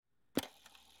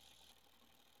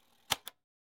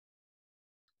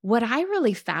what I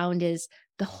really found is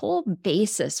the whole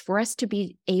basis for us to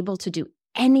be able to do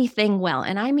anything well,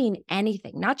 and I mean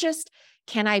anything, not just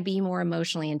can I be more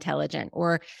emotionally intelligent,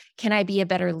 or can I be a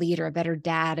better leader, a better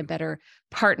dad, a better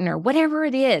partner, whatever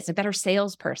it is, a better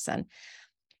salesperson.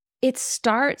 It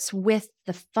starts with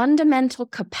the fundamental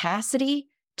capacity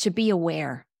to be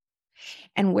aware.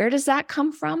 And where does that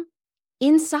come from?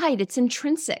 Inside, it's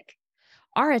intrinsic.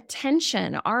 Our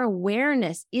attention, our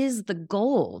awareness is the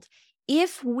gold.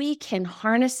 If we can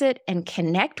harness it and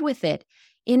connect with it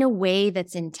in a way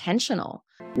that's intentional.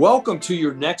 Welcome to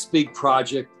Your Next Big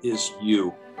Project is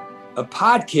You, a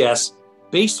podcast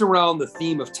based around the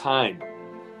theme of time.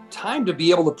 Time to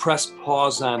be able to press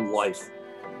pause on life.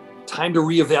 Time to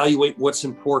reevaluate what's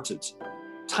important.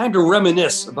 Time to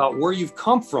reminisce about where you've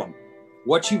come from,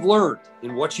 what you've learned,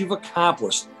 and what you've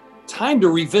accomplished. Time to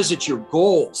revisit your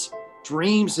goals,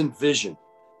 dreams, and vision.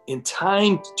 And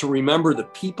time to remember the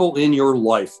people in your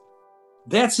life.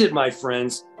 That's it, my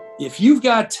friends. If you've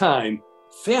got time,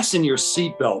 fasten your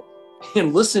seatbelt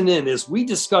and listen in as we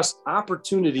discuss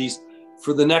opportunities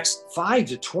for the next 5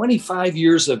 to 25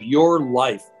 years of your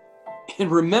life.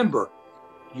 And remember,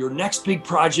 your next big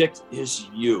project is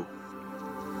you.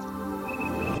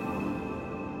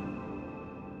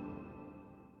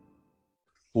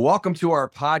 Welcome to our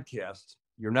podcast.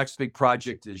 Your next big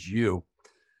project is you.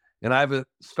 And I have a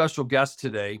special guest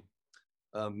today,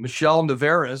 Michele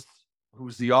Nevarez,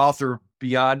 who's the author of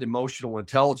Beyond Emotional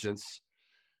Intelligence,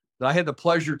 that I had the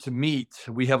pleasure to meet.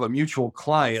 We have a mutual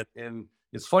client, and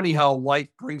it's funny how life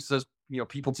brings us,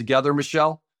 people together,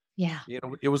 Michele. Yeah.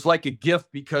 It was like a gift,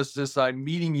 because as I'm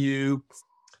meeting you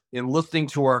and listening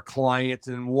to our client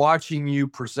and watching you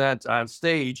present on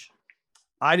stage,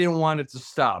 I didn't want it to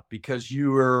stop, because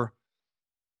you're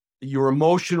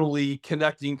emotionally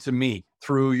connecting to me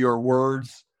through your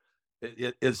words.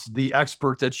 It's the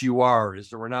expert that you are,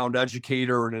 as a renowned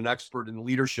educator and an expert in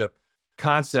leadership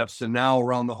concepts, and now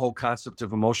around the whole concept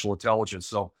of emotional intelligence.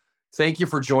 So thank you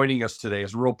for joining us today.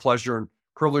 It's a real pleasure and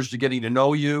privilege to getting to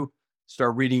know you,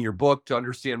 start reading your book to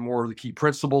understand more of the key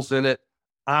principles in it.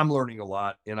 I'm learning a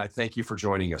lot, and I thank you for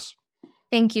joining us.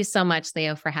 Thank you so much,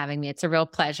 Leo, for having me. It's a real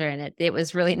pleasure. And it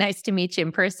was really nice to meet you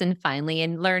in person finally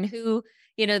and learn who,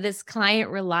 this client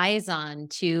relies on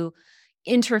to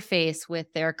interface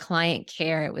with their client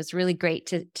care. It was really great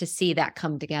to see that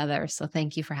come together. So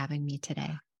thank you for having me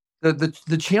today.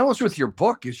 The challenge with your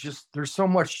book is just there's so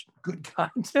much good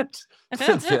content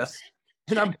to this.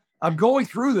 And I'm going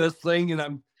through this thing, and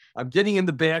I'm getting in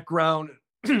the background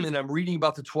and I'm reading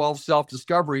about the 12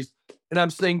 self-discoveries, and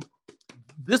I'm saying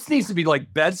this needs to be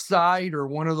like bedside, or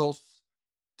one of those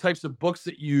types of books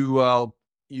that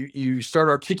you start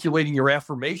articulating your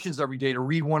affirmations every day, to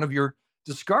read one of your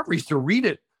discoveries, to read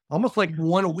it almost like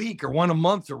one a week or one a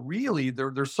month. Or really,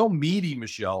 they're so meaty,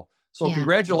 Michele. So yeah.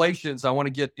 Congratulations. I want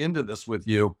to get into this with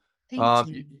you. Thank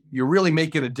you. You're really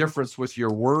making a difference with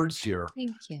your words here.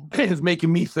 Thank you. It's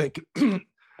making me think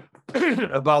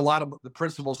about a lot of the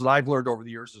principles that I've learned over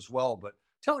the years as well. But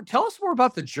tell us more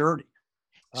about the journey.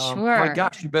 Sure. My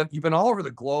gosh, you've been all over the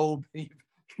globe. You're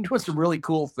doing some really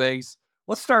cool things.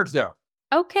 Let's start there.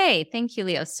 Okay. Thank you,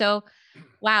 Leo. So,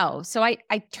 wow. So I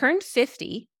turned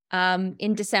 50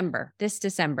 in December, this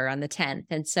December on the 10th.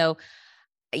 And so,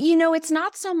 it's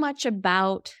not so much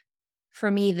about,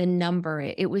 for me, the number.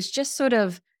 It was just sort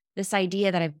of this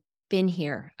idea that I've been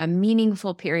here a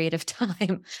meaningful period of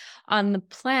time on the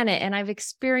planet. And I've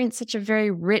experienced such a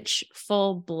very rich,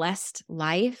 full, blessed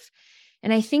life.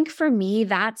 And I think for me,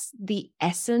 that's the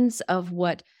essence of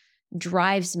what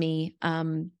drives me.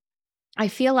 I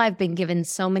feel I've been given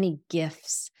so many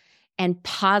gifts, and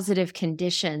positive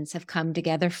conditions have come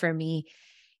together for me.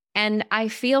 And I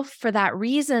feel for that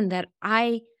reason that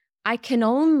I can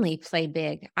only play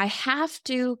big. I have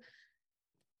to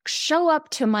show up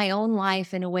to my own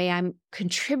life in a way I'm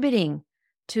contributing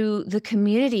to the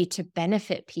community to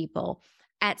benefit people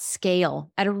at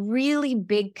scale, at a really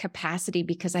big capacity,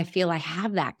 because I feel I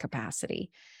have that capacity.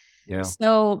 Yeah.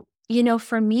 So,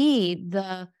 for me,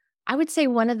 I would say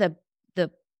one of the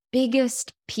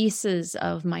biggest pieces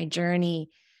of my journey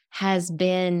has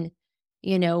been,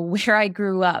 where I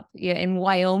grew up in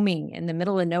Wyoming, in the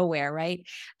middle of nowhere, right?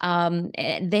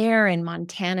 There in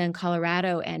Montana and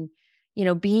Colorado, and,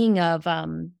 being of,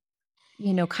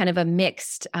 kind of a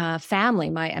mixed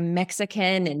family. I'm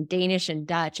Mexican and Danish and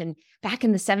Dutch. And back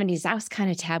in the 70s, that was kind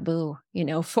of taboo,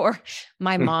 for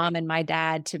my mom and my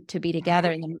dad to be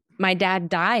together. And then my dad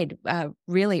died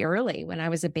really early when I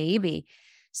was a baby.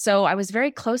 So I was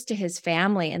very close to his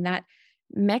family, and that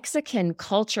Mexican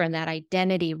culture and that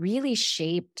identity really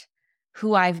shaped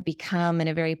who I've become in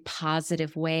a very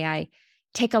positive way. I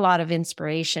take a lot of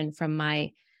inspiration from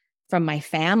my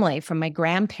family, from my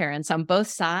grandparents on both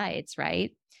sides,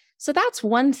 right? So that's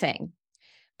one thing.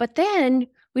 But then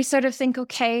we sort of think,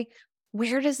 okay,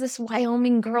 where does this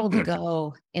Wyoming girl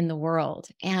go in the world?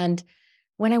 And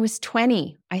when I was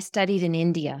 20, I studied in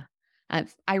India. I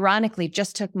ironically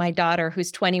just took my daughter,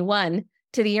 who's 21,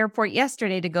 to the airport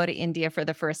yesterday to go to India for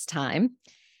the first time.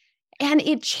 And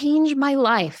it changed my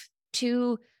life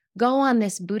to go on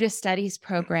this Buddhist studies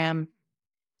program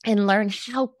and learn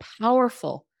how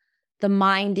powerful the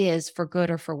mind is for good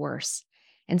or for worse.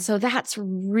 And so that's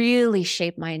really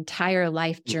shaped my entire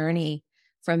life journey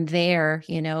from there,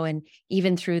 and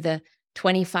even through the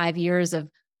 25 years of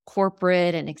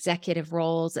corporate and executive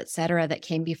roles, et cetera, that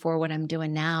came before what I'm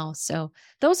doing now. So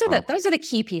those are the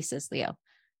key pieces, Leo.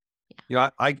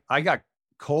 I got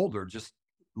colder just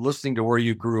listening to where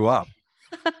you grew up.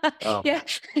 Yeah.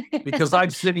 Because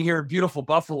I'm sitting here in beautiful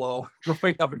Buffalo,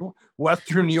 growing up in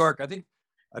Western New York. I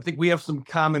think we have some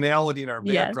commonality in our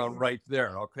background right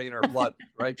there, okay, in our blood,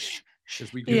 right?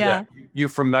 Because we do that. You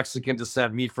from Mexican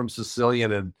descent, me from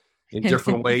Sicilian, and in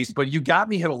different ways. But you got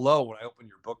me hit a low when I opened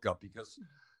your book up because,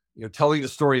 telling the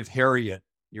story of Harriet,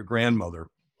 your grandmother,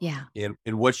 and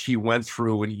what she went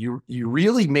through, and you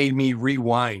really made me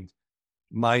rewind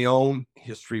my own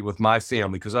history with my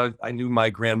family because I knew my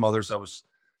grandmothers. I was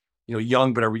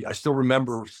young, but I still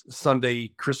remember Sunday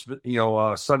Christmas,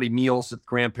 Sunday meals at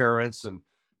grandparents and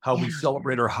how we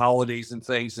celebrate our holidays and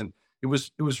things. And it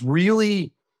was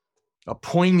really a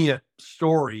poignant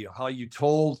story of how you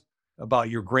told about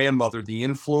your grandmother, the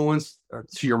influence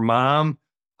to your mom,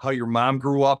 how your mom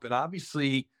grew up. And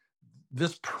obviously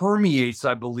this permeates,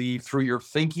 I believe, through your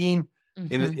thinking,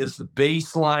 and it is the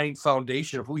baseline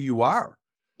foundation of who you are.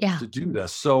 To do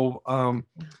this. So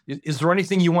is there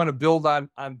anything you want to build on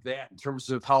that in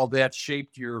terms of how that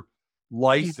shaped your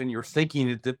life and your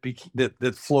thinking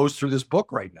that flows through this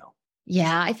book right now?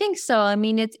 Yeah, I think so. I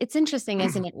mean, it's interesting,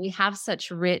 isn't it? We have such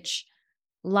rich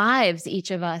lives, each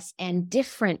of us, and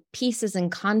different pieces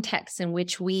and contexts in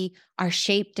which we are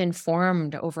shaped and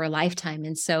formed over a lifetime.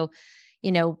 And so,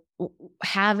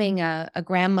 having a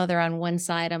grandmother on one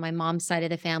side, on my mom's side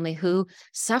of the family, who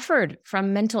suffered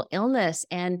from mental illness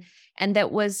and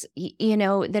that was,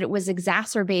 that it was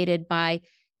exacerbated by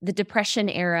the Depression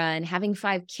era and having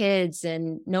 5 kids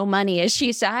and no money. As she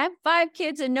used to, I have 5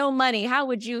 kids and no money. How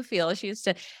would you feel? She used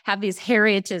to have these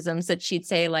Harrietisms that she'd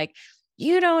say, like,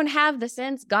 you don't have the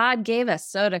sense God gave a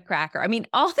soda cracker. I mean,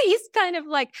 all these kind of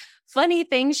like funny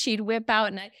things she'd whip out.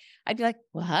 And I'd be like,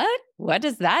 what? What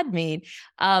does that mean?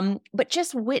 But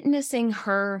just witnessing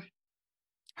her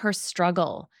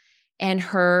struggle and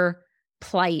her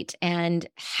plight and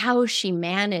how she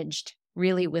managed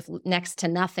really with next to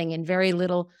nothing and very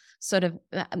little sort of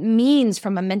means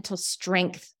from a mental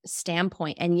strength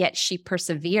standpoint. And yet she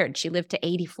persevered. She lived to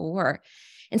 84.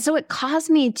 And so it caused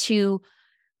me to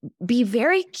be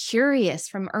very curious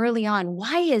from early on.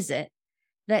 Why is it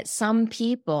that some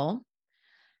people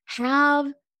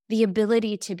have the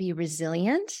ability to be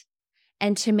resilient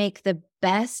and to make the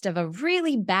best of a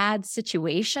really bad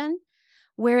situation,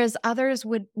 whereas others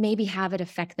would maybe have it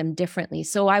affect them differently?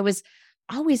 So I was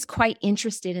always quite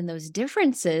interested in those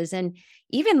differences. And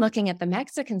even looking at the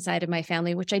Mexican side of my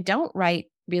family, which I don't write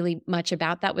really much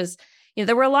about, that was,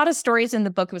 there were a lot of stories in the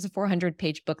book. It was a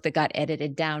 400-page book that got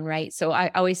edited down, right? So I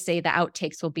always say the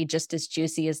outtakes will be just as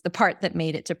juicy as the part that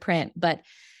made it to print. But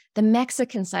the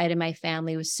Mexican side of my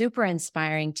family was super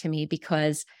inspiring to me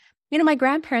because, my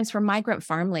grandparents were migrant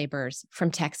farm laborers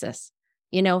from Texas.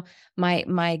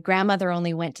 My grandmother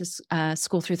only went to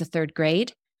school through the 3rd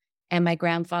grade, and my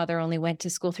grandfather only went to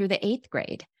school through the 8th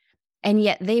grade. And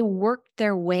yet they worked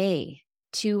their way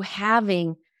to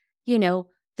having,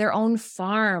 their own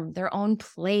farm, their own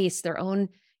place, their own,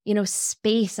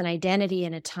 space and identity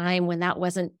in a time when that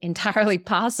wasn't entirely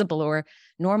possible or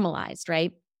normalized,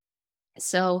 right?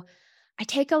 So I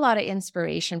take a lot of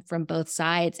inspiration from both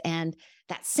sides. And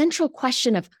that central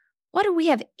question of what do we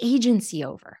have agency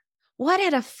over? What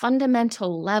at a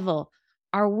fundamental level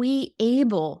are we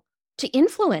able to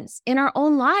influence in our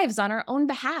own lives on our own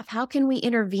behalf? How can we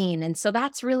intervene? And so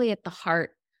that's really at the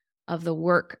heart of the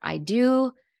work I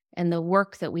do and the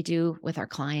work that we do with our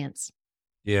clients.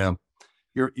 Yeah.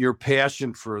 Your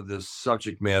passion for this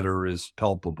subject matter is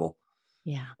palpable.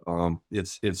 Yeah.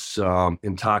 It's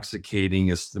intoxicating.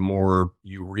 It's the more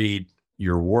you read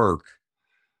your work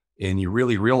and you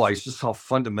really realize just how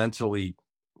fundamentally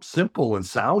simple and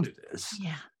sound it is.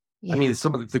 Yeah. I mean,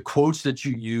 some of the quotes that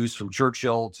you use from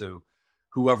Churchill to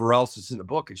whoever else is in the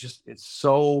book, it's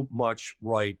so much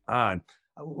right on.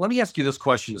 Let me ask you this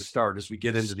question to start as we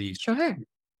get into these, Sure.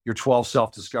 your 12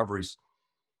 self-discoveries.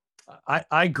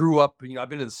 I grew up, I've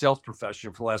been in the sales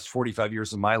profession for the last 45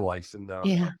 years of my life, and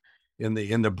Yeah. in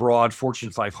the broad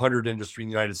Fortune 500 industry in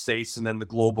the United States, and then the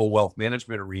global wealth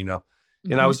management arena.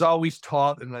 And I Mhm. was always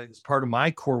taught, and it's part of my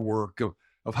core work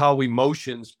of how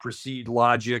emotions precede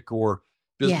logic, or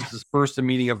business is Yes. first a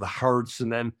meeting of the hearts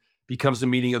and then becomes a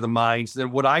meeting of the minds.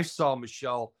 Then what I saw,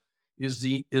 Michele, is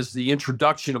the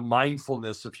introduction of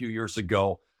mindfulness a few years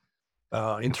ago,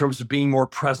 in terms of being more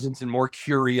present and more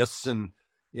curious, and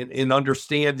in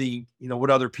understanding, what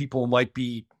other people might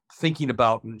be thinking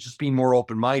about, and just being more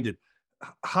open-minded.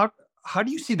 How how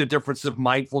do you see the difference of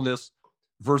mindfulness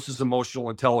versus emotional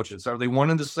intelligence? Are they one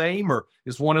and the same, or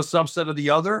is one a subset of the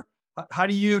other? How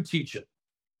do you teach it?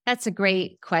 That's a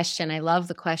great question. I love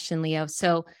the question, Leo.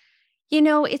 So,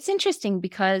 it's interesting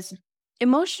because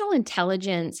emotional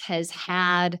intelligence has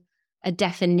had a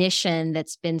definition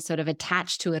that's been sort of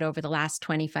attached to it over the last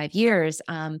 25 years,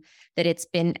 that it's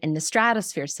been in the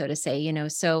stratosphere, so to say.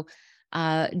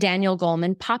 Daniel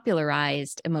Goleman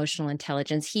popularized emotional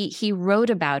intelligence. He wrote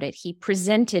about it. He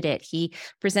presented it. He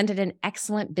presented an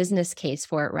excellent business case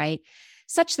for it, right?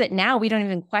 Such that now we don't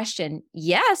even question,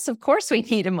 yes, of course we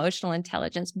need emotional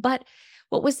intelligence. But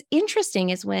what was interesting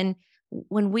is when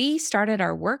we started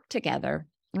our work together,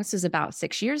 this is about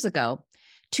 6 years ago,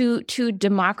 to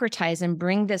democratize and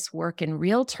bring this work in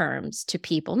real terms to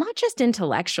people, not just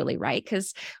intellectually, right?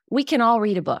 Because we can all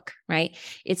read a book, right?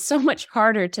 It's so much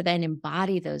harder to then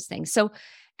embody those things. So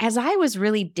as I was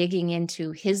really digging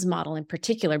into his model in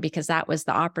particular, because that was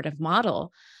the operative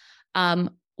model,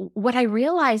 what I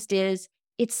realized is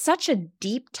it's such a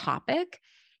deep topic.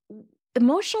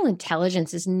 Emotional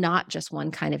intelligence is not just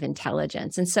one kind of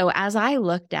intelligence. And so as I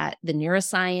looked at the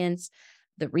neuroscience,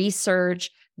 the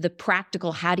research, the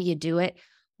practical, how do you do it?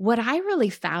 What I really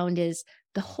found is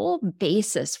the whole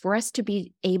basis for us to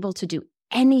be able to do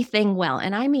anything well,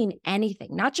 and I mean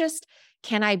anything, not just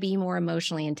can I be more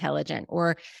emotionally intelligent,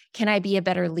 or can I be a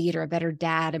better leader, a better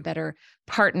dad, a better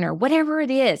partner, whatever it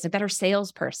is, a better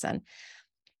salesperson.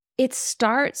 It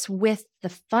starts with the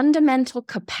fundamental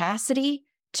capacity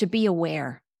to be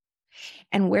aware.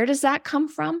 And where does that come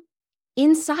from?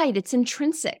 Inside, it's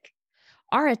intrinsic.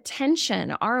 Our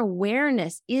attention, our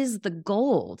awareness is the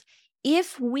gold.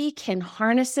 If we can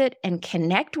harness it and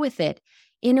connect with it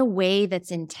in a way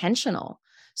that's intentional,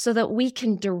 so that we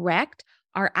can direct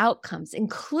our outcomes,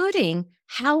 including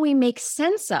how we make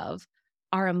sense of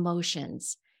our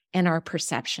emotions and our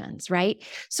perceptions, right?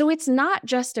 So it's not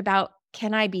just about,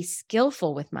 can I be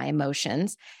skillful with my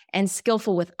emotions and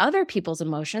skillful with other people's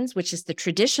emotions, which is the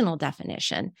traditional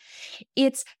definition.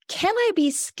 It's, can I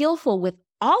be skillful with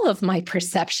all of my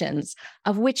perceptions,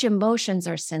 of which emotions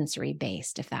are sensory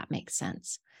based, if that makes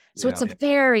sense. So Yeah. it's a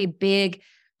very big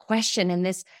question. And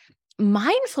this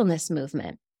mindfulness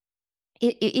movement,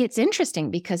 it's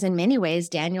interesting because in many ways,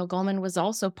 Daniel Goleman was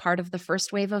also part of the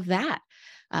first wave of that,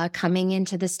 coming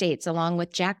into the States, along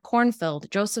with Jack Kornfield,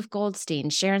 Joseph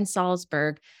Goldstein, Sharon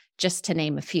Salzberg, just to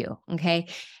name a few. Okay.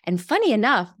 And funny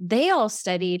enough, they all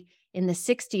studied in the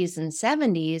 60s and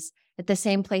 70s at the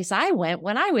same place I went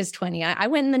when I was 20. I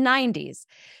went in the 90s.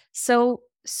 So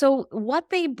what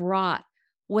they brought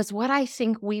was what I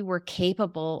think we were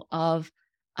capable of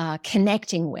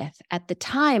connecting with at the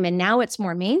time. And now it's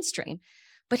more mainstream.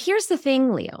 But here's the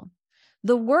thing, Leo.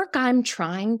 The work I'm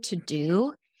trying to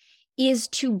do is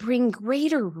to bring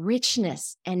greater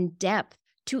richness and depth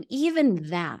to even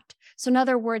that. So in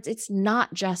other words, it's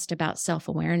not just about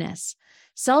self-awareness.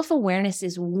 Self-awareness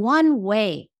is one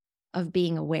way of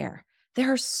being aware.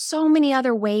 There are so many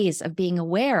other ways of being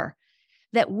aware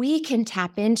that we can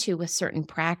tap into with certain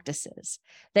practices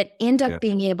that end up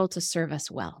being able to serve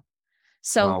us well.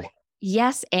 So Wow.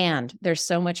 yes, and there's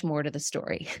so much more to the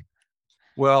story.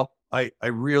 Well, I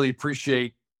really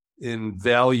appreciate and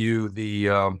value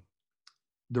the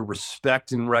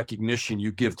respect and recognition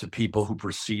you give to people who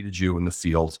preceded you in the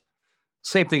field.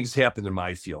 Same things happened in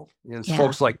my field. And it's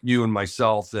folks like you and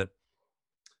myself that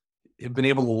have been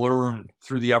able to learn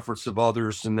through the efforts of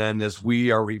others. And then as we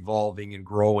are evolving and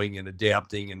growing and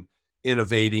adapting and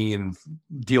innovating and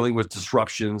dealing with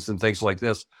disruptions and things like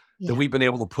this, that we've been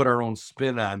able to put our own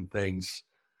spin on things.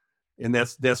 And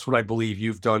that's what I believe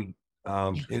you've done,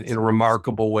 in a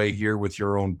remarkable way here with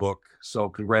your own book. So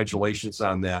congratulations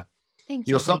on that. Thank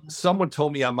you. Someone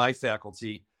told me on my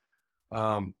faculty,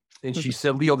 and she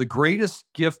said, Leo, the greatest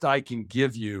gift I can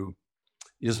give you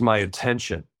is my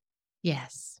attention.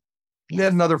 Yes. Isn't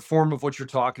that another form of what you're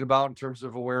talking about in terms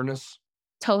of awareness?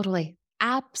 Totally.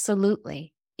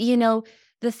 Absolutely.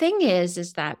 The thing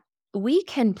is that we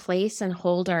can place and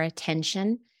hold our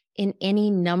attention in any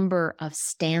number of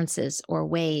stances or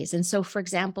ways. And so, for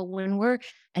example, when we're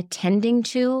attending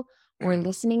to or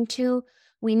listening to,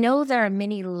 we know there are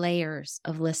many layers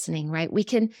of listening, right? We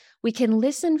can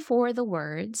listen for the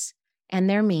words and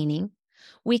their meaning.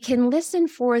 We can listen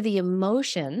for the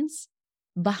emotions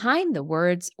behind the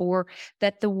words or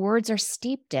that the words are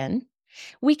steeped in.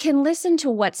 We can listen to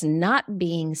what's not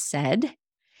being said.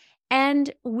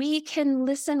 And we can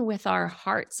listen with our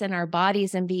hearts and our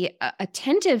bodies and be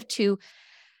attentive to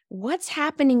what's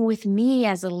happening with me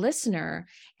as a listener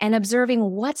and observing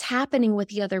what's happening with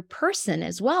the other person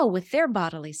as well with their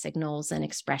bodily signals and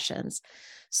expressions.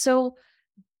 So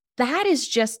that is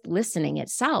just listening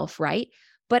itself, right?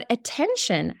 But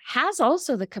attention has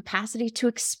also the capacity to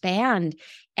expand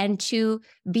and to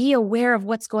be aware of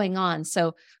what's going on.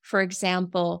 So, for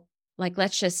example, like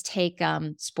let's just take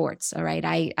sports. All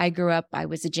right. I grew up, I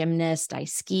was a gymnast, I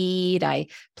skied, I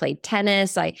played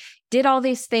tennis, I did all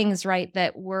these things, right,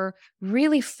 that were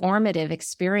really formative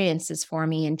experiences for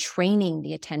me in training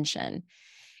the attention.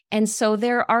 And so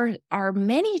there are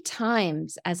many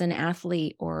times as an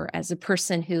athlete or as a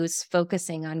person who's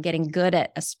focusing on getting good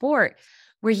at a sport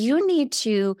where you need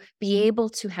to be able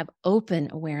to have open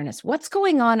awareness. What's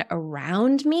going on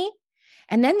around me?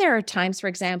 And then there are times, for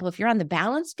example, if you're on the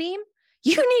balance beam,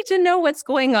 you need to know what's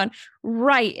going on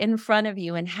right in front of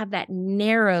you and have that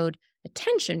narrowed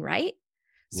attention, right?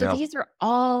 So these are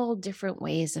all different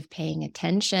ways of paying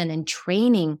attention and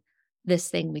training this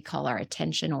thing we call our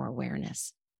attention or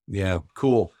awareness. Yeah,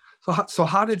 cool. So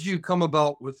how did you come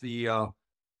about with the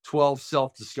 12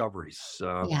 self-discoveries?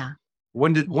 Yeah.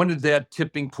 When did that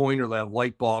tipping point or that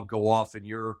light bulb go off in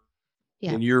your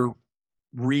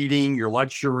reading, your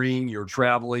lecturing, your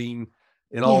traveling,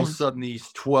 and all of a sudden these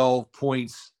 12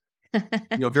 points,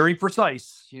 very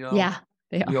precise,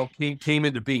 came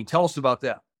into being. Tell us about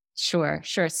that. Sure.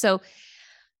 So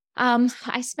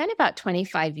I spent about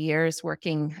 25 years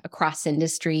working across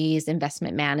industries,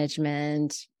 investment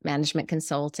management, management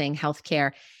consulting,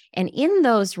 healthcare. And in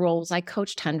those roles, I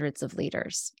coached hundreds of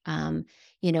leaders,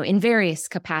 in various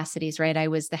capacities, right? I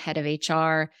was the head of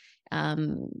HR,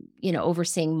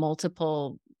 overseeing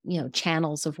multiple,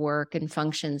 channels of work and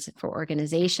functions for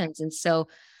organizations. And so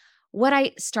what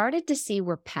I started to see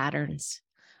were patterns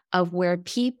of where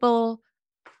people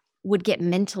would get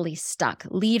mentally stuck.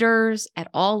 Leaders at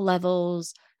all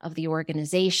levels of the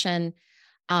organization,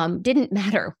 didn't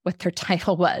matter what their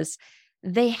title was.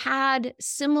 They had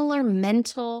similar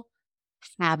mental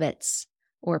habits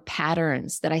or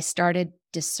patterns that I started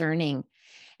discerning.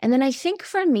 And then I think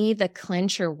for me, the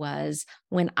clincher was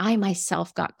when I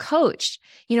myself got coached.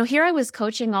 Here I was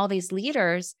coaching all these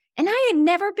leaders and I had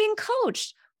never been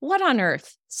coached. What on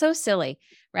earth? So silly,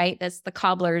 right? That's the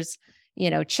cobbler's,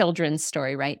 children's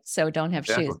story, right? So don't have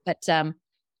shoes. But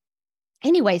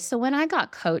anyway, so when I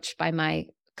got coached by my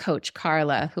coach,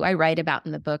 Carla, who I write about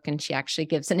in the book, and she actually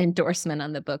gives an endorsement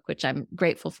on the book, which I'm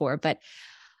grateful for. But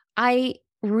I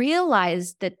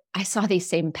realized that I saw these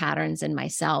same patterns in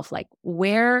myself. Like,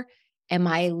 where am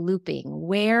I looping?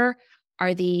 Where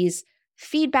are these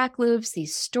feedback loops,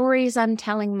 these stories I'm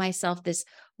telling myself, this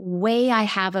way I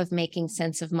have of making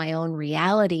sense of my own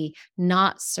reality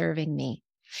not serving me?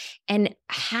 And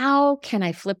how can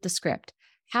I flip the script?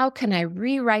 How can I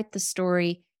rewrite the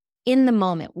story in the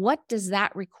moment? What does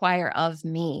that require of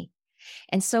me?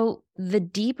 And so the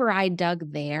deeper I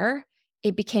dug there,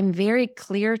 it became very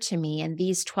clear to me, and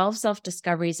these 12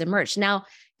 self-discoveries emerged. Now,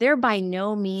 they're by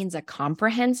no means a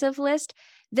comprehensive list.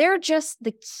 They're just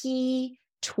the key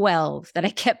 12 that I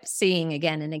kept seeing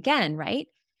again and again, right?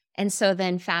 And so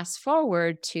then fast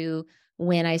forward to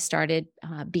when I started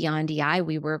Beyond EI,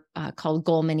 we were called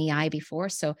Goleman EI before.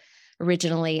 So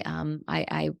originally,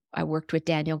 I worked with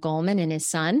Daniel Goleman and his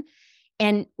son,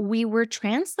 and we were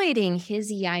translating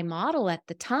his EI model at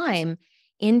the time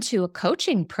into a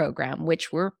coaching program,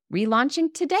 which we're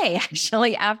relaunching today,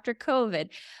 actually, after COVID.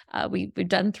 We've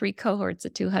done 3 cohorts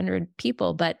of 200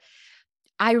 people. But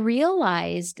I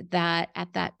realized that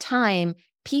at that time,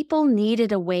 people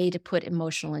needed a way to put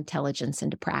emotional intelligence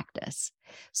into practice.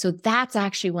 So that's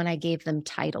actually when I gave them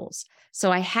titles.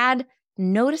 So I had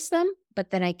noticed them, but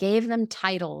then I gave them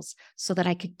titles so that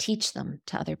I could teach them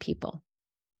to other people.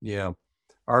 Yeah.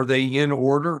 Are they in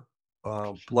order?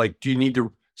 Do you need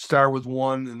to start with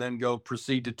 1 and then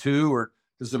proceed to 2, or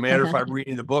does it matter if I'm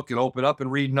reading the book and open up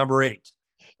and read number 8?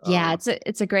 Yeah,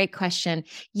 it's a great question.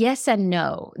 Yes and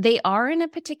no. They are in a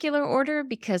particular order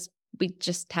because we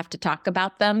just have to talk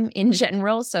about them in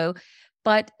general. So,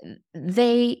 but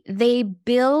they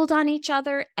build on each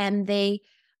other and they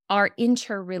are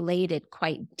interrelated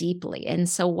quite deeply. And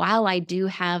so while I do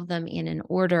have them in an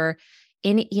order,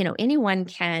 anyone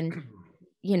can,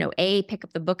 pick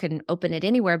up the book and open it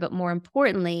anywhere, but more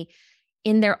importantly,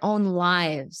 in their own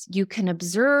lives, you can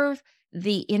observe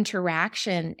the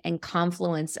interaction and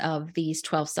confluence of these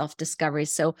 12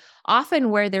 self-discoveries. So often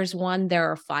where there's one,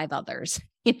 there are 5 others,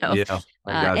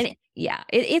 Yeah.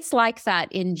 It's like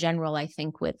that in general, I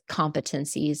think, with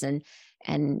competencies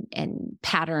and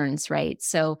patterns, right?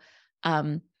 So,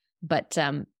 but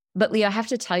Leo, I have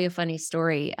to tell you a funny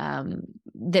story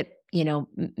that,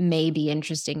 may be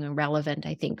interesting and relevant,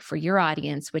 I think, for your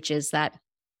audience, which is that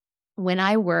when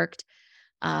I worked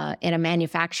in a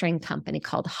manufacturing company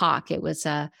called Hawk, it was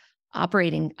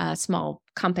operating a small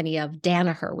company of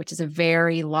Danaher, which is a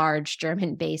very large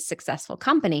German-based successful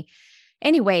company.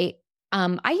 Anyway,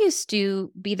 I used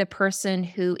to be the person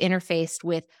who interfaced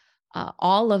with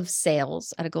all of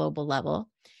sales at a global level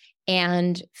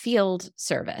and field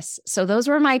service. So those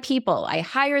were my people. I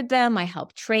hired them. I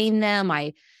helped train them.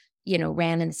 I,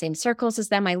 ran in the same circles as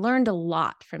them. I learned a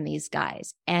lot from these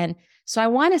guys. And so I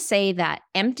want to say that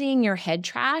emptying your head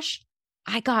trash,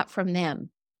 I got from them,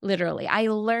 literally. I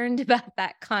learned about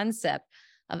that concept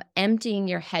of emptying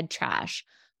your head trash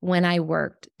when I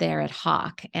worked there at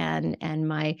Hawk, and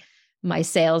my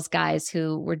sales guys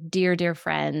who were dear, dear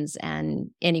friends. And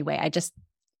anyway,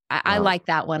 I like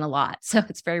that one a lot. So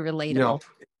it's very relatable.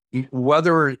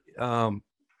 Whether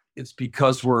it's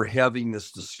because we're having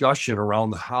this discussion around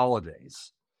the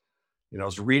holidays, I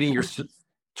was reading your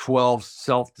 12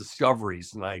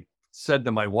 self-discoveries, and I said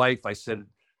to my wife, I said,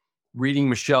 reading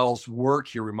Michelle's work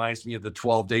here reminds me of the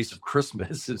 12 days of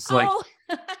Christmas. It's like,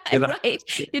 right.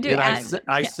 You do. And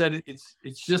I said, it's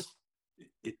just,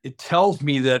 it tells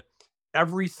me that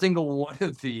every single one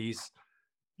of these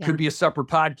could be a separate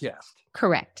podcast.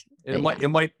 Correct.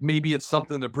 Maybe it's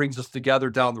something that brings us together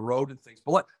down the road and things.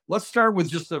 But let's start with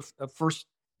just a first,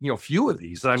 few of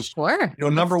these. Sure.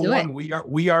 Number one,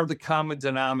 we are the common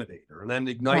denominator. And then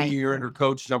igniting your inner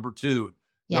coach, number 2.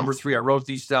 Yes. Number 3, I wrote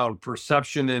these down.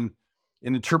 Perception and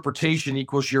interpretation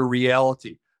equals your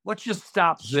reality. Let's just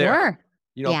stop there.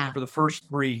 For the first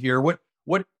 3 here.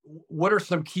 What are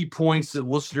some key points that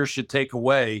listeners should take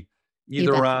away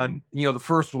either on, the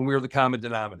first one, we are the common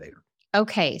denominator?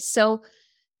 Okay. So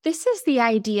this is the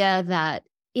idea that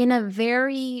in a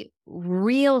very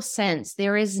real sense,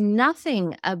 there is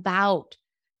nothing about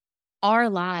our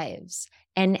lives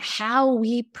and how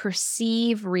we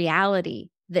perceive reality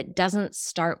that doesn't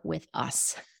start with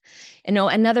us. In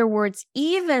other words,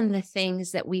 even the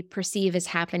things that we perceive as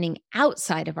happening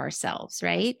outside of ourselves,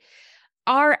 right,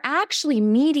 are actually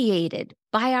mediated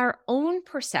by our own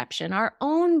perception, our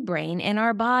own brain, and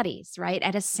our bodies, right,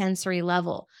 at a sensory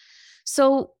level.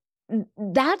 So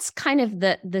that's kind of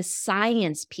the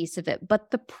science piece of it.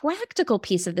 But the practical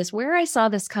piece of this, where I saw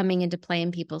this coming into play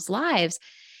in people's lives,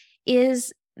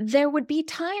 is there would be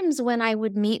times when I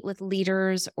would meet with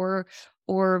leaders or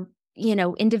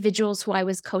individuals who I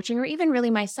was coaching, or even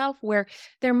really myself, where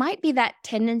there might be that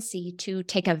tendency to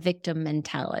take a victim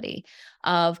mentality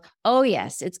of, oh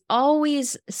yes, it's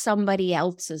always somebody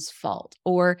else's fault.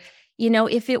 Or,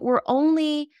 if it were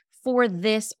only for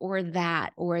this or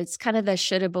that, or it's kind of the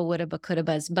shoulda, woulda, coulda,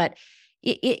 but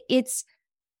it's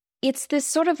this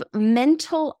sort of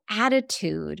mental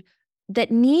attitude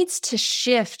that needs to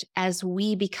shift as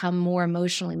we become more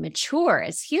emotionally mature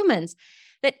as humans,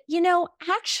 that,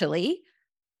 actually,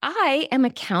 I am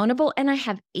accountable and I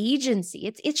have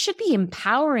agency. It should be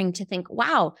empowering to think,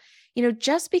 wow,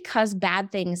 just because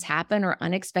bad things happen or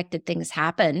unexpected things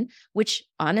happen, which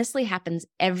honestly happens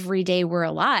every day we're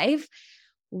alive,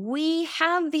 we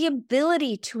have the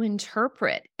ability to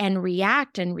interpret and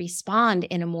react and respond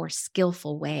in a more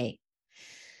skillful way.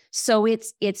 So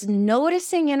it's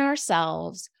noticing in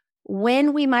ourselves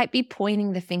when we might be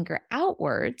pointing the finger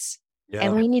outwards,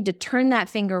 and we need to turn that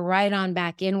finger right on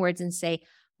back inwards and say,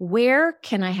 where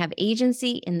can I have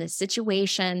agency in this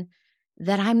situation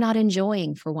that I'm not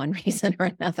enjoying for one reason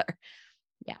or another?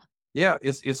 Yeah,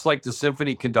 it's like the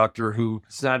symphony conductor who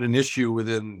it's not an issue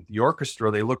within the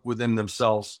orchestra. They look within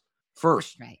themselves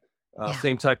first. Right.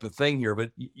 Same type of thing here.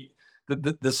 But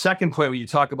the second point, when you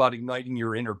talk about igniting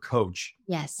your inner coach,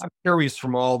 yes, I'm curious,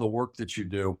 from all the work that you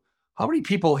do, how many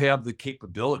people have the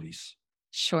capabilities,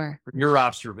 sure, from your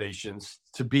observations,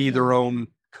 to be their own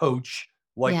coach?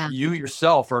 Like you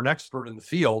yourself are an expert in the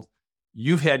field.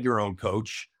 You've had your own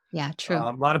coach. Yeah, true.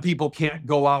 A lot of people can't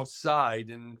go outside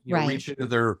and reach into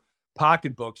their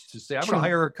pocketbooks to say, I'm going to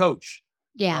hire a coach.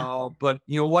 Yeah. But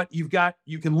you know what? You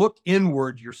can look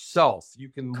inward yourself. You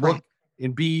can look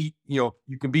and be, you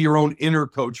can be your own inner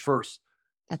coach first.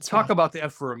 That's Talk about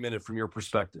that for a minute from your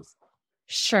perspective.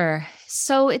 Sure.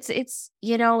 So it's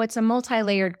a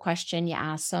multi-layered question you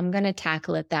ask. So I'm going to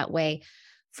tackle it that way.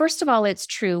 First of all, it's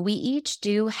true. We each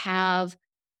do have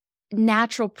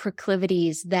natural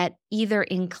proclivities that either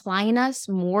incline us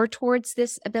more towards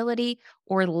this ability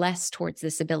or less towards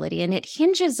this ability. And it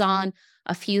hinges on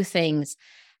a few things.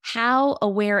 How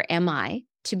aware am I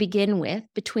to begin with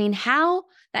between how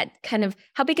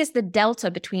big is the delta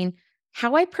between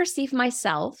how I perceive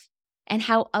myself and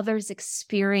how others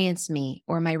experience me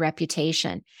or my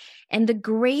reputation? And the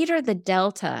greater the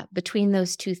delta between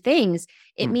those two things,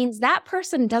 it means that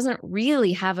person doesn't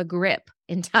really have a grip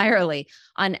entirely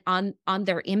on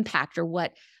their impact, or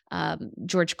what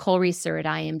George Kohlreiser at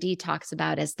IMD talks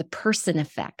about as the person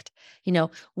effect.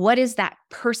 What is that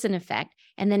person effect?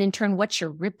 And then in turn, what's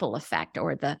your ripple effect,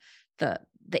 or the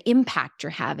impact you're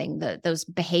having, those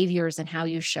behaviors and how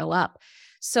you show up.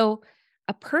 So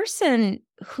a person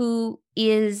who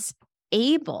is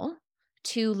able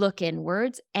to look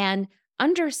inwards and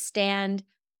understand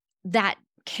that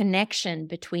connection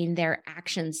between their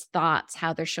actions, thoughts,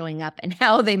 how they're showing up, and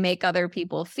how they make other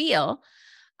people feel,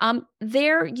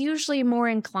 they're usually more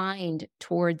inclined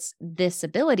towards this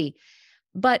ability.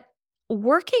 But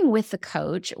working with the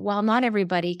coach, while not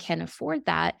everybody can afford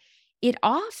that, it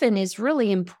often is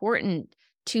really important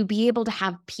to be able to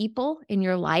have people in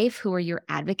your life who are your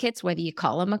advocates, whether you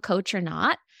call them a coach or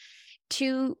not,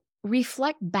 to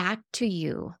reflect back to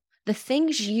you the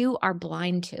things you are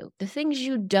blind to, the things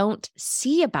you don't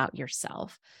see about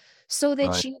yourself, so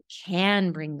that you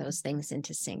can bring those things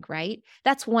into sync, right?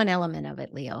 That's one element of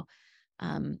it, Leo.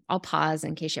 I'll pause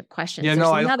in case you have questions. Yeah, There's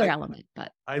no, another element,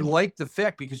 but I like the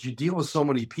fact, because you deal with so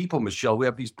many people, Michele, who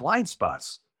have these blind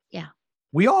spots. yeah,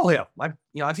 We all have.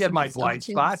 I've had my blind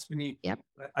too. spots. Yep.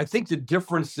 I think the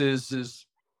difference is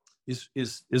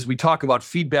we talk about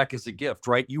feedback as a gift,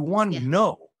 right? You want to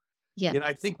know. Yeah. And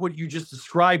I think what you just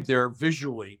described there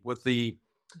visually with the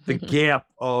gap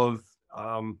of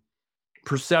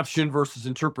perception versus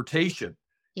interpretation.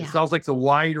 Yeah. It sounds like the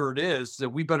wider it is, that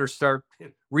we better start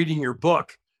reading your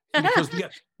book, because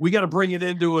we got to bring it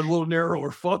into a little narrower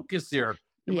focus here.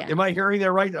 Am I hearing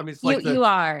that right? I mean, it's like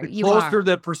the closer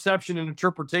that perception and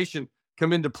interpretation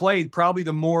come into play, probably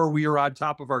the more we are on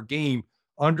top of our game,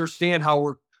 understand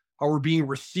how we're being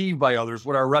received by others,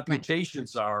 what our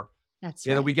reputations are. That's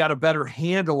right. And we got a better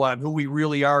handle on who we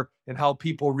really are and how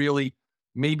people really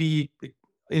maybe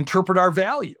interpret our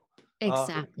value.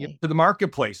 Exactly. To the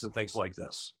marketplace and things like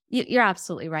this. You're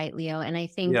absolutely right, Leo. And I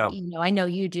think, I know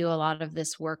you do a lot of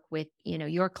this work with,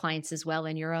 your clients as well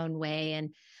in your own way.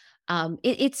 And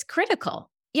it's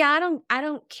critical. Yeah. I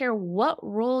don't care what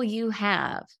role you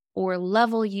have or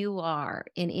level you are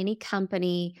in any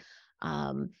company.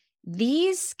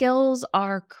 These skills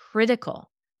are critical.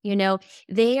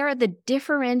 They are the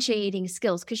differentiating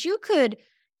skills, because you could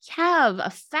have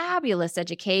a fabulous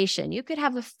education. You could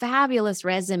have a fabulous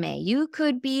resume. You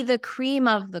could be the cream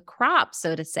of the crop,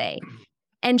 so to say,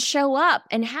 and show up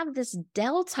and have this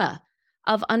delta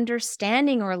of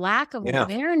understanding or lack of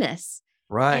awareness.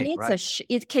 Right. And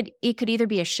it could either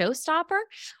be a showstopper,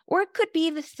 or it could be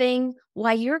the thing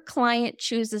why your client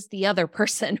chooses the other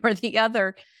person or the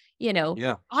other,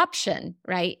 option.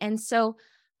 Right. And so,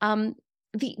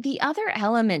 the other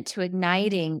element to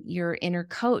igniting your inner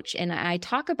coach, and I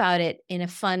talk about it in a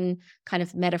fun kind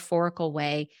of metaphorical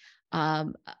way,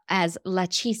 as la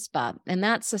chispa, and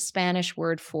that's a Spanish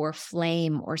word for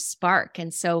flame or spark.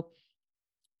 And so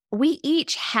we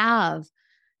each have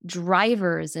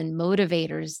drivers and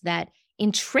motivators that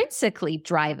intrinsically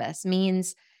drive us.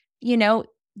 Means,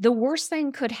 the worst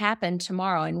thing could happen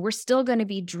tomorrow and we're still going to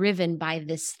be driven by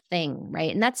this thing,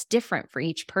 right? And that's different for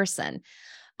each person.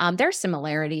 There are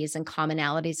similarities and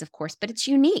commonalities, of course, but it's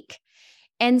unique.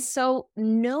 And so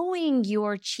knowing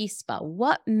your chispa,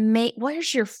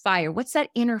 where's your fire? What's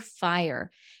that inner fire?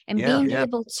 And being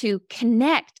able to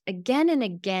connect again and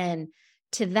again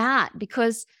to that,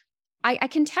 because I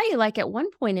can tell you, like, at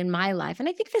one point in my life, and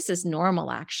I think this is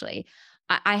normal, actually,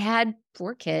 I had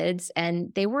 4 kids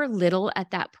and they were little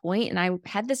at that point, and I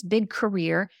had this big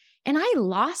career, and I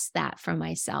lost that from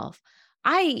myself.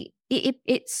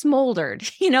 It smoldered,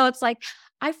 it's like,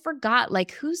 I forgot,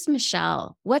 like, who's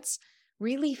Michele? What's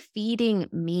really feeding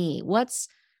me? What's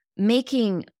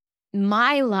making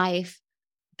my life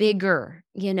bigger,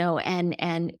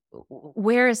 and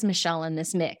where is Michele in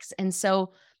this mix? And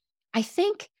so I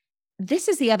think this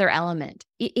is the other element.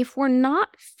 If we're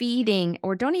not feeding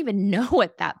or don't even know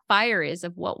what that fire is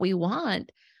of what we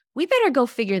want, we better go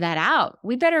figure that out.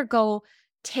 We better go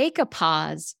take a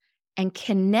pause and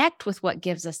connect with what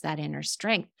gives us that inner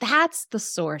strength. That's the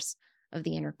source of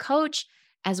the inner coach,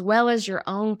 as well as your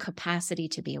own capacity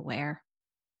to be aware.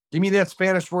 Give me that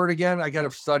Spanish word again. I got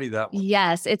to study that one.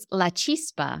 Yes, it's la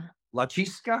chispa. La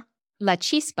chisca? La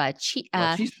chispa.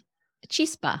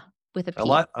 Chispa with a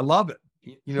P. I love it.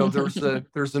 You know,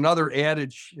 there's another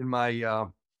adage in my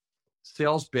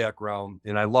sales background,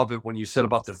 and I love it when you said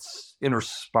about the inner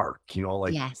spark, you know,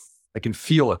 like yes. I can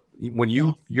feel it when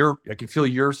I can feel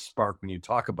your spark when you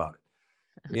talk about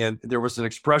it. And there was an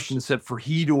expression that said, for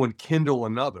he to enkindle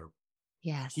another,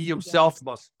 yes, he himself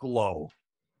must glow.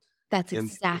 That's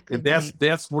exactly and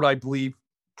that's what I believe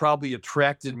probably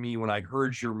attracted me when I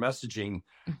heard your messaging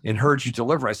and heard you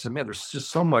deliver. I said, man, there's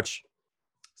just so much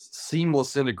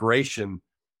seamless integration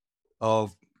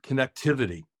of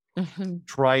connectivity,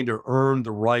 trying to earn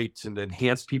the right and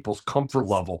enhance people's comfort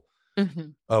level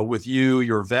with you,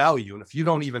 your value. And if you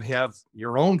don't even have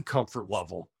your own comfort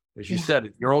level, as you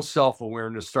said, your own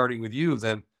self-awareness starting with you,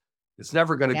 then it's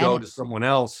never going to go to someone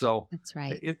else. So that's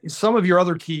right. Some of your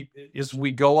other key is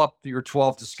we go up to your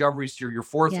 12 discoveries to your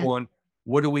fourth one.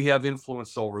 What do we have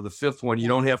influence over? The fifth one, you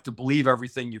don't have to believe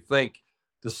everything you think.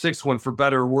 The sixth one, for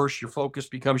better or worse, your focus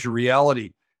becomes your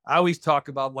reality. I always talk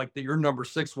about like your number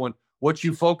 6 one, what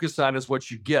you focus on is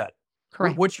what you get.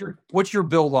 Correct. What's your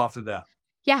build off of that?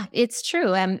 Yeah, it's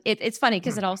true. It's funny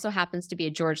because it also happens to be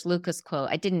a George Lucas quote.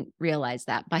 I didn't realize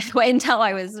that, by the way, until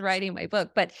I was writing my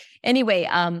book. But anyway,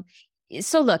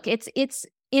 so look, it's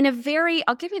in a very,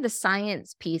 I'll give you the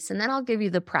science piece and then I'll give you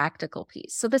the practical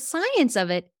piece. So the science of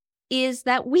it is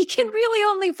that we can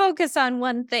really only focus on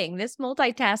one thing. This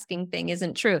multitasking thing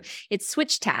isn't true. It's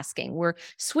switch tasking. We're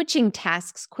switching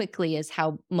tasks quickly is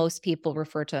how most people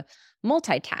refer to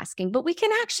multitasking, but we can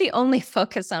actually only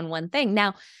focus on one thing.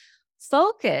 Now,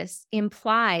 focus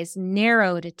implies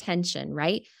narrowed attention,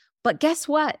 right? But guess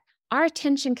what? Our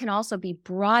attention can also be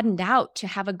broadened out to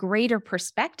have a greater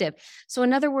perspective. So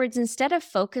in other words, instead of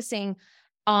focusing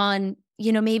on,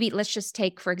 maybe let's just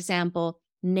take, for example,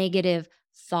 negative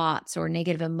thoughts or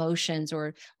negative emotions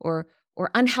or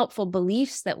unhelpful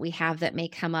beliefs that we have that may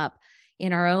come up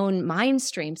in our own mind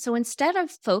stream. So instead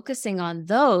of focusing on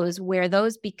those where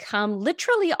those become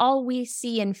literally all we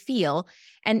see and feel,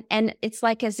 and it's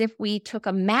like as if we took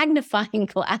a magnifying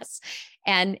glass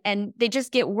and they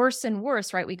just get worse and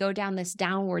worse, right? We go down this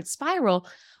downward spiral.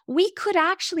 We could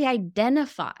actually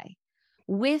identify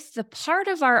with the part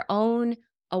of our own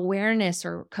awareness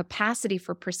or capacity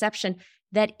for perception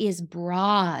that is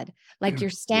broad, like you're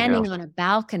standing on a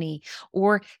balcony,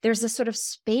 or there's a sort of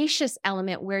spacious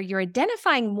element where you're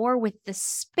identifying more with the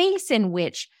space in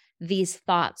which these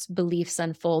thoughts, beliefs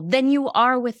unfold than you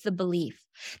are with the belief.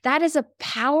 That is a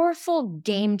powerful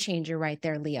game changer right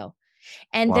there, Leo.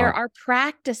 And there are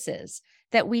practices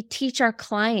that we teach our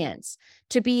clients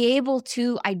to be able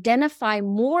to identify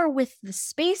more with the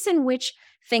space in which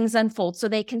things unfold so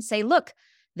they can say, look,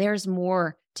 there's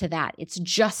more to that. It's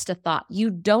just a thought. You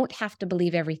don't have to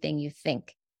believe everything you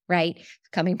think, right?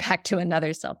 Coming back to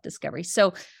another self-discovery.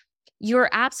 So you're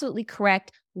absolutely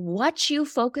correct. What you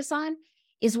focus on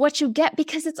is what you get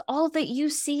because it's all that you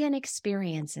see and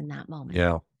experience in that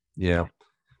moment. Yeah.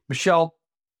 Michele,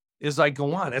 as I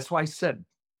go on, that's why I said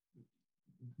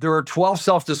there are 12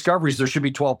 self-discoveries. There should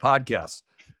be 12 podcasts.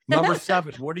 Number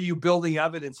 7, what are you building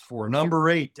evidence for? Number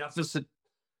 8,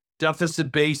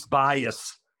 deficit-based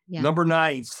bias. Yeah. Number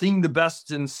 9, seeing the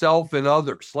best in self and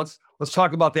others. Let's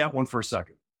talk about that one for a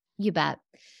second. You bet.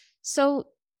 So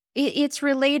it's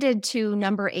related to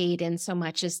number 8 in so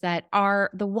much as that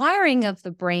the wiring of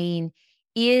the brain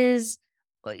is,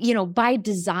 by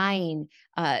design,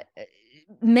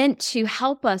 meant to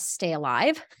help us stay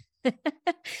alive.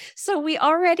 So we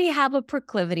already have a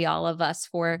proclivity, all of us,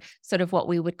 for sort of what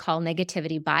we would call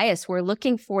negativity bias. We're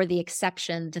looking for the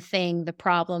exception, the thing, the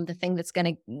problem, the thing that's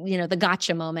going to, the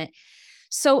gotcha moment.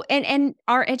 So, and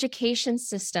our education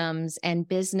systems and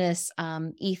business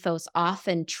ethos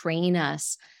often train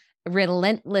us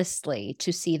relentlessly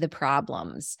to see the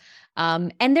problems.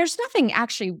 And there's nothing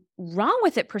actually wrong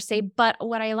with it per se, but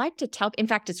what I like to tell, in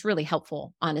fact, it's really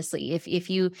helpful, honestly. If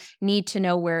you need to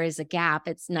know where is a gap,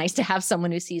 it's nice to have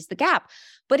someone who sees the gap.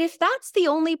 But if that's the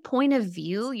only point of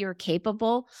view you're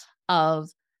capable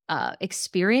of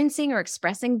experiencing or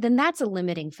expressing, then that's a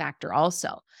limiting factor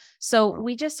also. So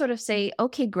we just sort of say,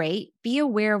 okay, great, be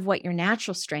aware of what your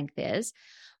natural strength is.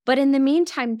 But in the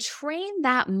meantime, train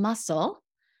that muscle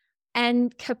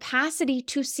and capacity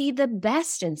to see the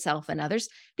best in self and others,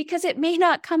 because it may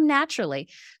not come naturally.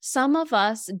 Some of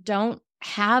us don't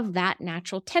have that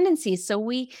natural tendency. So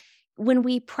when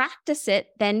we practice it,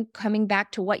 then coming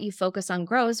back to what you focus on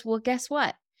grows, well, guess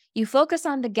what? You focus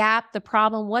on the gap, the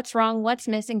problem, what's wrong, what's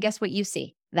missing, guess what you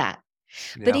see? That.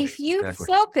 Yeah, but if you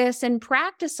focus and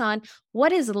practice on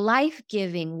what is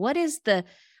life-giving, what is the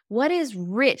What is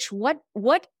rich? What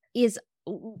is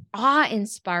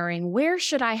awe-inspiring? Where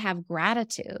should I have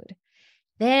gratitude?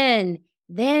 Then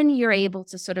you're able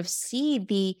to sort of see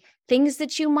the things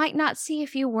that you might not see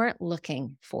if you weren't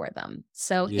looking for them.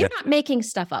 So you're not making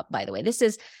stuff up, by the way. This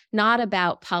is not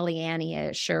about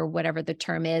Pollyannish or whatever the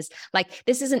term is. Like,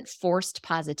 this isn't forced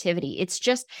positivity. It's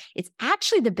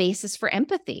actually the basis for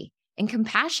empathy and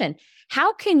compassion.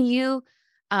 How can you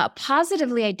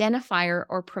positively identify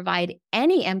or provide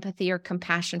any empathy or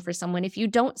compassion for someone if you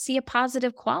don't see a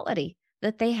positive quality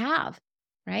that they have,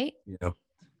 right? Yeah.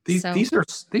 These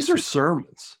are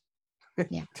sermons.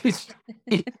 Yeah.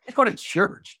 You go to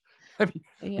church. I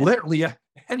mean, literally,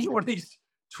 any one of these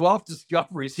 12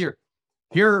 discoveries here,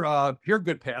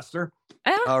 good pastor.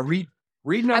 Read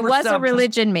number 7. I was a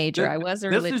religion major. This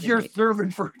is your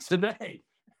sermon for today.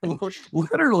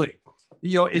 Literally,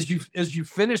 as you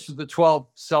finish the 12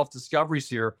 self-discoveries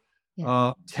here,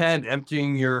 10,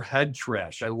 emptying your head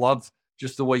trash. I love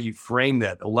just the way you frame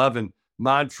that. 11,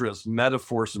 mantras,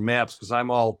 metaphors, and maps, because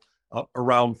I'm all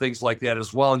around things like that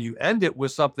as well. And you end it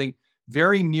with something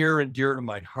very near and dear to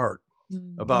my heart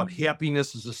about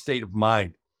happiness as a state of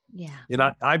mind. Yeah. And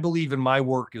I believe in my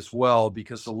work as well,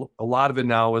 because a lot of it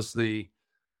now is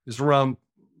around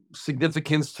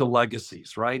significance to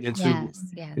legacies, right? And to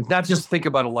not just think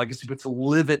about a legacy, but to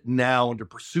live it now and to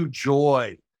pursue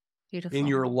joy in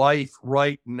your life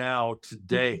right now,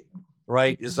 today,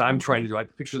 right? As I'm trying to do, I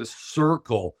picture this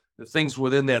circle, the things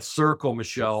within that circle,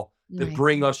 Michele, that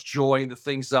bring us joy, and the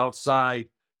things outside,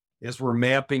 as we're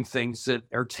mapping things that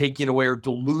are taking away or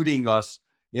diluting us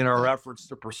in our efforts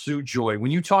to pursue joy.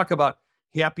 When you talk about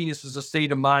happiness as a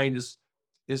state of mind,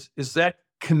 is that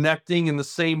connecting in the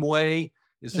same way?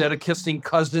 Is that a kissing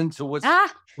cousin to what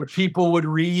people would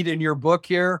read in your book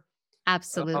here?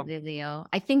 Absolutely, Leo.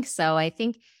 I think so. I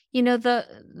think,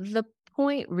 the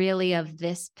point really of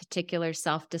this particular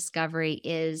self-discovery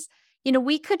is,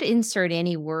 we could insert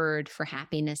any word for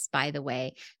happiness, by the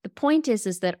way. The point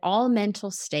is that all mental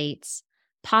states,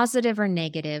 positive or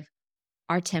negative,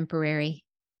 are temporary,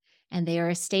 and they are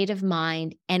a state of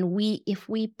mind. And if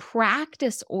we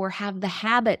practice or have the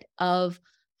habit of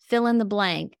fill in the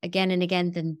blank again and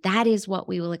again, then that is what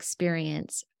we will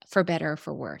experience, for better or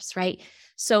for worse, right?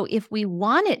 So if we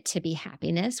want it to be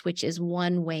happiness, which is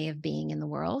one way of being in the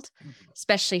world,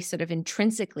 especially sort of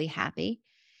intrinsically happy,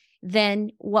 then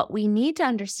what we need to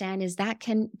understand is that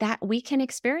we can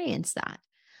experience that.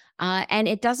 And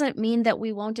it doesn't mean that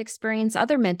we won't experience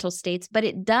other mental states, but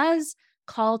it does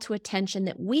call to attention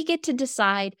that we get to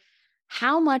decide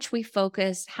how much we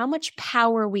focus, how much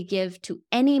power we give to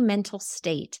any mental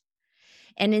state.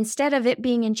 And instead of it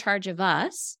being in charge of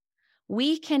us,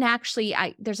 we can actually,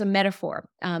 there's a metaphor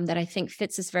that I think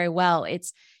fits this very well.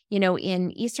 It's,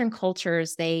 in Eastern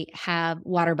cultures, they have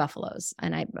water buffaloes.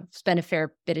 And I spent a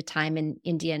fair bit of time in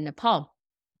India and Nepal.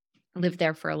 I lived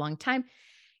there for a long time.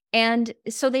 And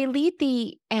so they lead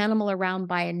the animal around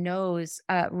by a nose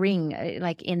ring,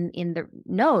 like in the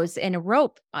nose, and a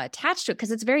rope attached to it,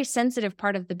 because it's a very sensitive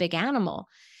part of the big animal.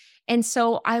 And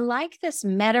so I like this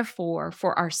metaphor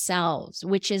for ourselves,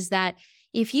 which is that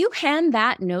if you hand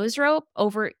that nose rope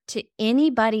over to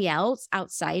anybody else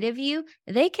outside of you,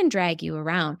 they can drag you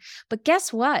around. But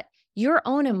guess what? Your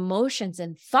own emotions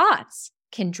and thoughts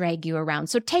can drag you around.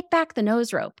 So take back the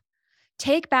nose rope.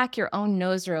 Take back your own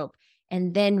nose rope.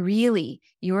 And then really,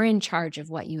 you're in charge of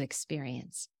what you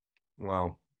experience.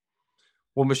 Wow.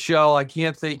 Well, Michele, I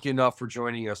can't thank you enough for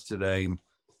joining us today.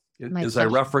 As I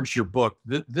reference your book,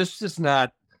 this is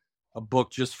not a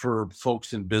book just for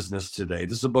folks in business today.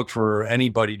 This is a book for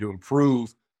anybody to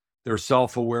improve their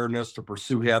self-awareness, to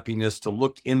pursue happiness, to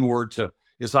look inward, to,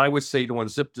 as I would say, to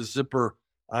unzip the zipper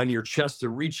on your chest, to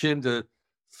reach in, to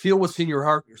feel what's in your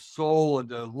heart, your soul, and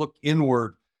to look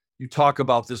inward. You talk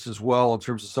about this as well in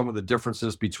terms of some of the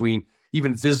differences between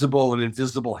even visible and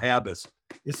invisible habits.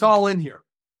 It's all in here.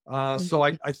 So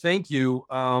I thank you.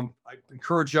 I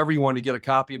encourage everyone to get a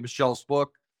copy of Michele's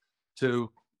book.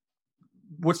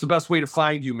 What's the best way to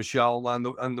find you, Michele,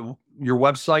 on your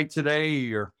website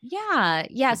today? Or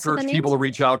encourage people to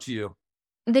reach out to you.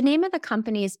 The name of the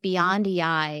company is Beyond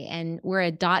EI, and we're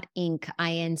a .inc,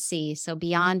 INC. So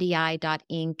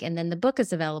beyondei.inc. And then the book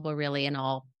is available really in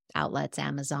all outlets,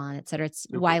 Amazon, et cetera. It's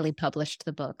widely published,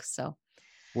 the book. So,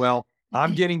 well,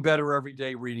 I'm getting better every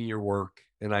day reading your work,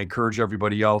 and I encourage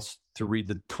everybody else to read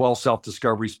the 12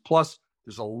 self-discoveries. Plus,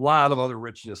 there's a lot of other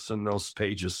richness in those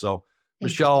pages. So,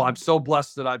 Michele, I'm so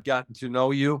blessed that I've gotten to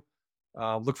know you.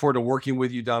 Look forward to working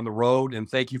with you down the road, and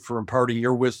thank you for imparting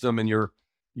your wisdom and your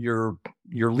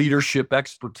leadership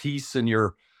expertise and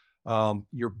your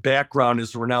your background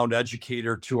as a renowned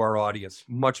educator to our audience.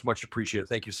 Much, much appreciated.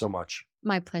 Thank you so much.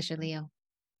 My pleasure, Leo.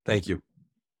 Thank you.